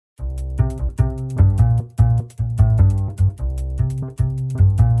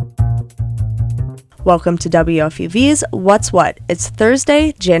Welcome to WFUV's What's What. It's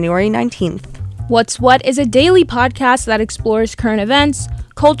Thursday, January 19th. What's What is a daily podcast that explores current events,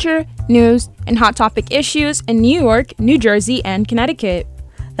 culture, news, and hot topic issues in New York, New Jersey, and Connecticut.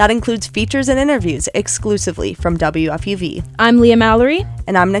 That includes features and interviews exclusively from WFUV. I'm Leah Mallory.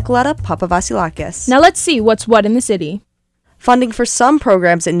 And I'm Nicoletta Papavasilakis. Now let's see what's what in the city. Funding for some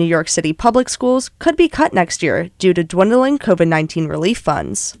programs in New York City public schools could be cut next year due to dwindling COVID-19 relief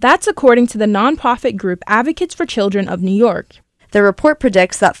funds. That's according to the nonprofit group Advocates for Children of New York. The report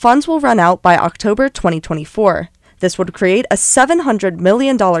predicts that funds will run out by October 2024. This would create a $700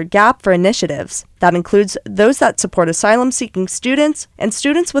 million gap for initiatives. That includes those that support asylum-seeking students and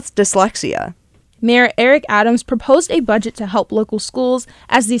students with dyslexia. Mayor Eric Adams proposed a budget to help local schools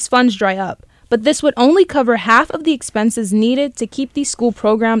as these funds dry up, but this would only cover half of the expenses needed to keep these school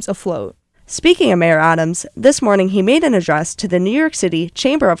programs afloat. Speaking of Mayor Adams, this morning he made an address to the New York City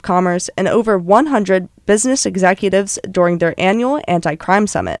Chamber of Commerce and over 100 business executives during their annual anti-crime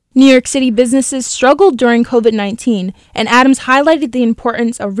summit. New York City businesses struggled during COVID-19, and Adams highlighted the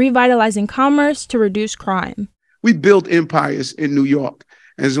importance of revitalizing commerce to reduce crime. We built empires in New York.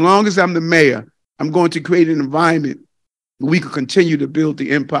 And as long as I'm the mayor, I'm going to create an environment where we can continue to build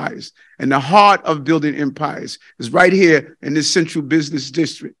the empires. And the heart of building empires is right here in this central business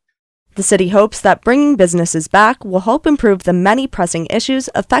district. The city hopes that bringing businesses back will help improve the many pressing issues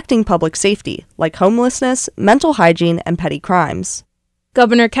affecting public safety, like homelessness, mental hygiene, and petty crimes.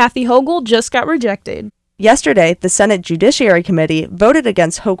 Governor Kathy Hochul just got rejected. Yesterday, the Senate Judiciary Committee voted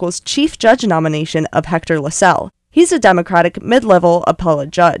against Hochul's chief judge nomination of Hector LaSalle. He's a Democratic mid-level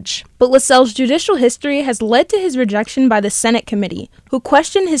appellate judge. But LaSalle's judicial history has led to his rejection by the Senate committee, who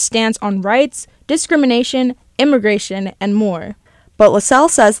questioned his stance on rights, discrimination, immigration, and more. But LaSalle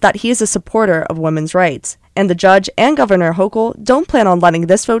says that he is a supporter of women's rights, and the judge and Governor Hochul don't plan on letting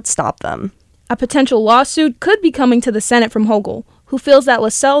this vote stop them. A potential lawsuit could be coming to the Senate from Hochul, who feels that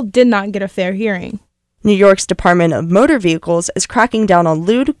LaSalle did not get a fair hearing. New York's Department of Motor Vehicles is cracking down on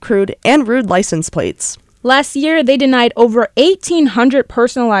lewd, crude, and rude license plates. Last year, they denied over 1,800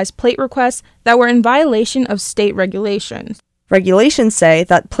 personalized plate requests that were in violation of state regulations. Regulations say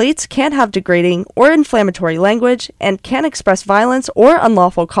that plates can't have degrading or inflammatory language and can't express violence or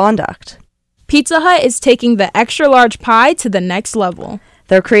unlawful conduct. Pizza Hut is taking the extra-large pie to the next level.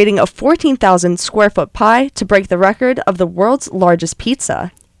 They're creating a 14,000 square foot pie to break the record of the world's largest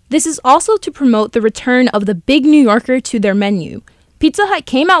pizza. This is also to promote the return of the Big New Yorker to their menu. Pizza Hut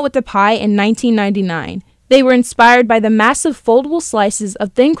came out with the pie in 1999. They were inspired by the massive foldable slices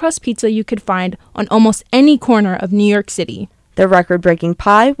of thin crust pizza you could find on almost any corner of New York City. Their record-breaking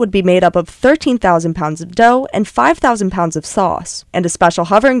pie would be made up of 13,000 pounds of dough and 5,000 pounds of sauce, and a special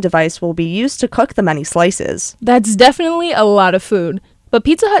hovering device will be used to cook the many slices. That's definitely a lot of food. But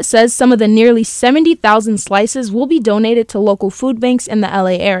Pizza Hut says some of the nearly 70,000 slices will be donated to local food banks in the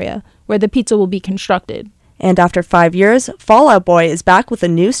LA area, where the pizza will be constructed. And after 5 years, Fall Out Boy is back with a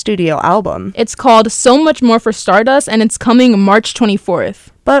new studio album. It's called So Much More for Stardust, and it's coming March 24th.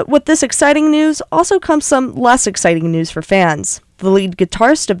 But with this exciting news also comes some less exciting news for fans. The lead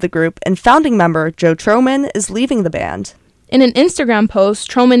guitarist of the group and founding member, Joe Troman, is leaving the band. In an Instagram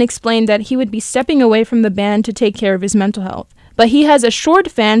post, Troman explained that he would be stepping away from the band to take care of his mental health, but he has assured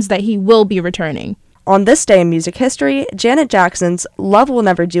fans that he will be returning. On this day in music history, Janet Jackson's Love Will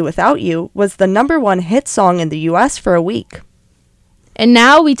Never Do Without You was the #1 hit song in the U.S. for a week. And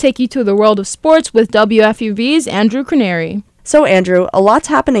now we take you to the world of sports with WFUV's Andrew Craneri. So Andrew, a lot's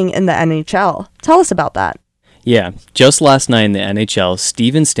happening in the NHL. Tell us about that. Yeah, just last night in the NHL,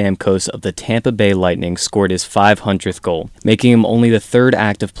 Steven Stamkos of the Tampa Bay Lightning scored his 500th goal, making him only the third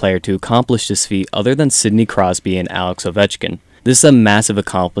active player to accomplish this feat other than Sidney Crosby and Alex Ovechkin. This is a massive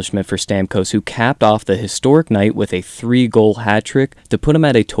accomplishment for Stamkos, who capped off the historic night with a 3-goal hat trick to put him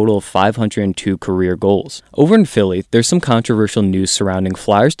at a total of 502 career goals. Over in Philly, there's some controversial news surrounding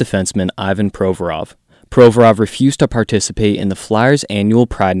Flyers defenseman Ivan Provorov. Provorov refused to participate in the Flyers' annual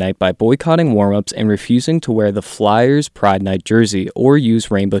Pride Night by boycotting warm-ups and refusing to wear the Flyers' Pride Night jersey or use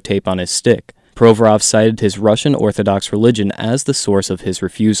rainbow tape on his stick. Provorov cited his Russian Orthodox religion as the source of his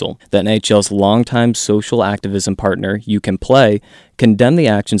refusal. The NHL's longtime social activism partner, You Can Play, condemned the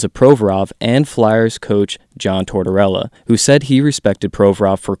actions of Provorov and Flyers coach John Tortorella, who said he respected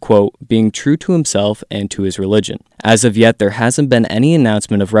Provorov for, quote, being true to himself and to his religion. As of yet, there hasn't been any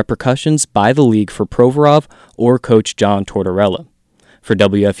announcement of repercussions by the league for Provorov or coach John Tortorella. For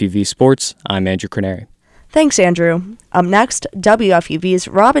WFUV Sports, I'm Andrew Craneri. Thanks, Andrew. Up next, WFUV's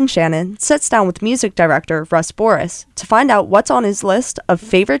Robin Shannon sits down with music director Russ Boris to find out what's on his list of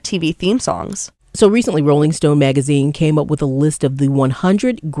favorite TV theme songs. So recently, Rolling Stone magazine came up with a list of the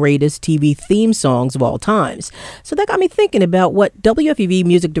 100 greatest TV theme songs of all times. So that got me thinking about what WFUV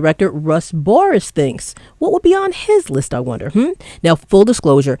music director Russ Boris thinks. What would be on his list, I wonder? Now, full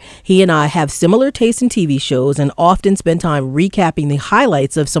disclosure, he and I have similar tastes in TV shows and often spend time recapping the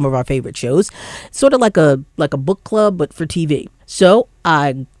highlights of some of our favorite shows, sort of like a book club, but for TV. So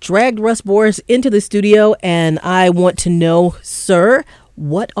I dragged Russ Boris into the studio, and I want to know, sir,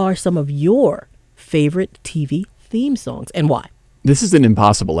 what are some of your favorite TV theme songs and why? This is an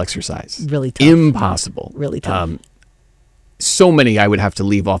impossible exercise. Really tough. Impossible. Really tough. So many I would have to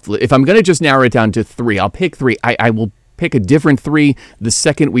leave off. If I'm going to just narrow it down to 3, I'll pick 3. I will pick a different 3 the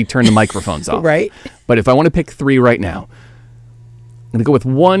second we turn the microphones off. Right. But if I want to pick 3 right now, I'm going to go with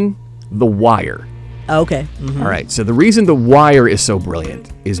 1, The Wire. Okay. All right. So the reason The Wire is so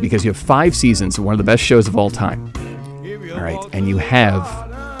brilliant is because you have 5 seasons of one of the best shows of all time. All right. And you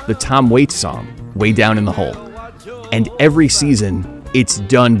have the Tom Waits song, Way Down in the Hole. And every season, it's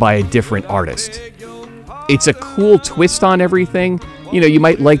done by a different artist. It's a cool twist on everything. You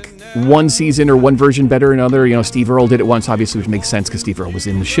might like one season or one version better than another. Steve Earle did it once, obviously, which makes sense because Steve Earle was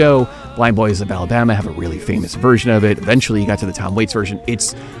in the show. Blind Boys of Alabama have a really famous version of it. Eventually, you got to the Tom Waits version.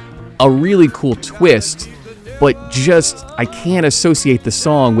 It's a really cool twist, but I can't associate the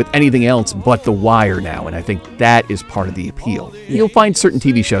song with anything else but The Wire now, and I think that is part of the appeal. You'll find certain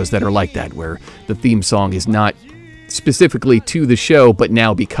TV shows that are like that, where the theme song is not specifically to the show, but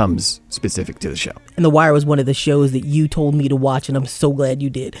now becomes specific to the show. And The Wire was one of the shows that you told me to watch, and I'm so glad you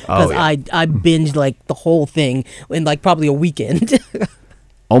did. Because I binged the whole thing in probably a weekend.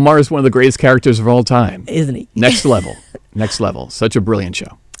 Omar is one of the greatest characters of all time. Isn't he? Next level. Next level. Such a brilliant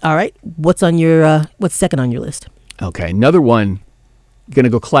show. All right. What's second on your list? Okay, another one. Going to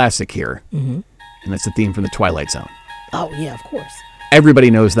go classic here. Mm-hmm. And that's the theme from The Twilight Zone. Oh, yeah, of course. Everybody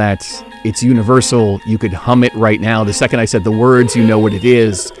knows that. It's universal. You could hum it right now. The second I said the words, you know what it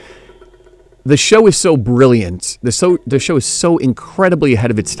is. The show is so brilliant. The show is so incredibly ahead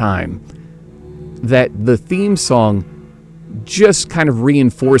of its time that the theme song just kind of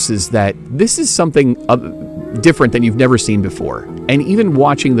reinforces that this is something different than you've never seen before. And even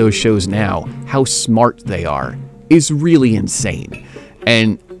watching those shows now, how smart they are is really insane.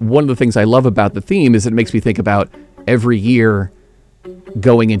 And one of the things I love about the theme is it makes me think about every year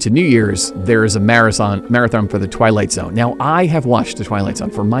going into New Year's, there is a marathon for The Twilight Zone. Now, I have watched The Twilight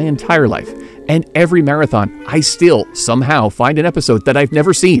Zone for my entire life, and every marathon, I still somehow find an episode that I've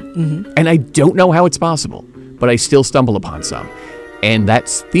never seen. Mm-hmm. And I don't know how it's possible, but I still stumble upon some. And that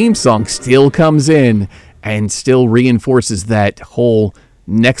theme song still comes in and still reinforces that whole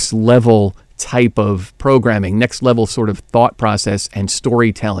next level type of programming, next level sort of thought process and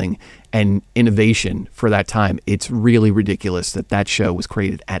storytelling and innovation for that time. It's really ridiculous that show was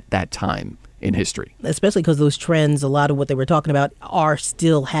created at that time in history. Especially because those trends, a lot of what they were talking about, are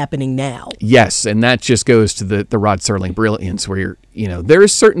still happening now. Yes, and that just goes to the Rod Serling brilliance where there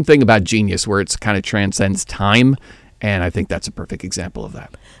is a certain thing about genius where it's kind of transcends time. And I think that's a perfect example of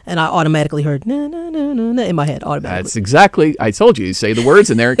that. And I automatically heard na na na na na in my head automatically. That's exactly. I told you say the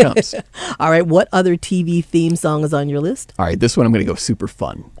words and there it comes. All right. What other TV theme song is on your list? All right. This one I'm going to go super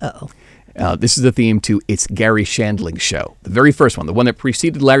fun. Uh-oh. This is the theme to It's Gary Shandling's Show. The very first one. The one that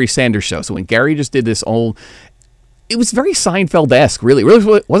preceded Larry Sanders' Show. So when Gary just did this it was very Seinfeld-esque, really. It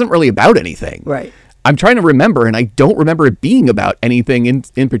really wasn't really about anything. Right. I'm trying to remember, and I don't remember it being about anything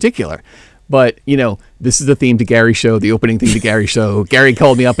in particular. But, this is the theme to Gary's show, the opening theme to Gary's show. Gary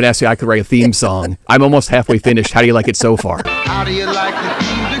called me up and asked me if I could write a theme song. I'm almost halfway finished. How do you like it so far? How do you like the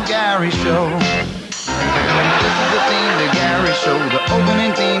theme to Gary's show? This is the theme to Gary's show, the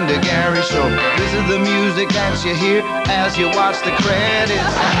opening theme to Gary's show. This is the music that you hear as you watch the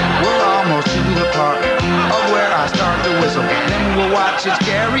credits. We're almost to the part of where I start to whistle. Then we'll watch It's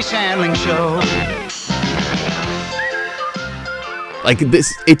Gary Shandling Show. Like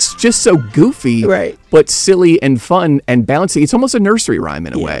this, it's just so goofy, right? But silly and fun and bouncy. It's almost a nursery rhyme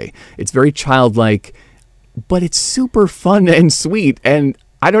in a way. It's very childlike, but it's super fun and sweet. And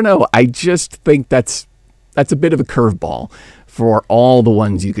I don't know. I just think that's a bit of a curveball for all the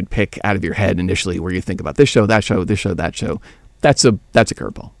ones you could pick out of your head initially, where you think about this show, that show, this show, that show. That's a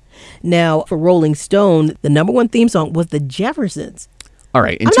curveball. Now, for Rolling Stone, the number one theme song was the Jeffersons. All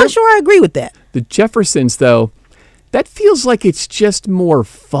right. I'm not sure I agree with that. The Jeffersons, though. That feels like it's just more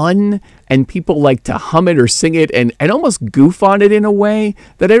fun and people like to hum it or sing it and almost goof on it in a way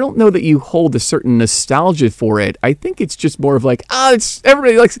that I don't know that you hold a certain nostalgia for it. I think it's just more of like, it's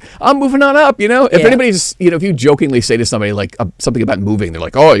everybody likes, I'm moving on up, If anybody's, if you jokingly say to somebody like something about moving, they're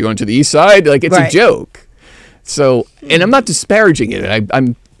like, oh, you're going to the east side? Like it's a joke. So, and I'm not disparaging it.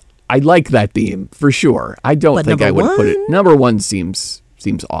 I like that theme for sure. I don't think I would have put it. Number one seems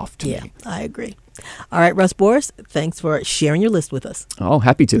off to me. Yeah, I agree. All right, Russ Boris, thanks for sharing your list with us. Oh,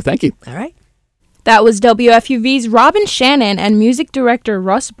 happy to. Thank you. All right. That was WFUV's Robin Shannon and music director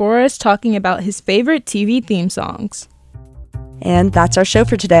Russ Boris talking about his favorite TV theme songs. And that's our show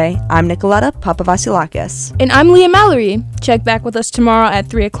for today. I'm Nicoletta Papavasilakis. And I'm Leah Mallory. Check back with us tomorrow at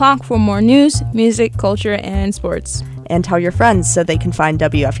 3 o'clock for more news, music, culture, and sports. And tell your friends so they can find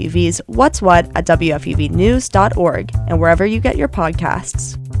WFUV's What's What at WFUVnews.org and wherever you get your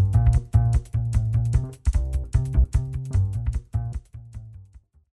podcasts.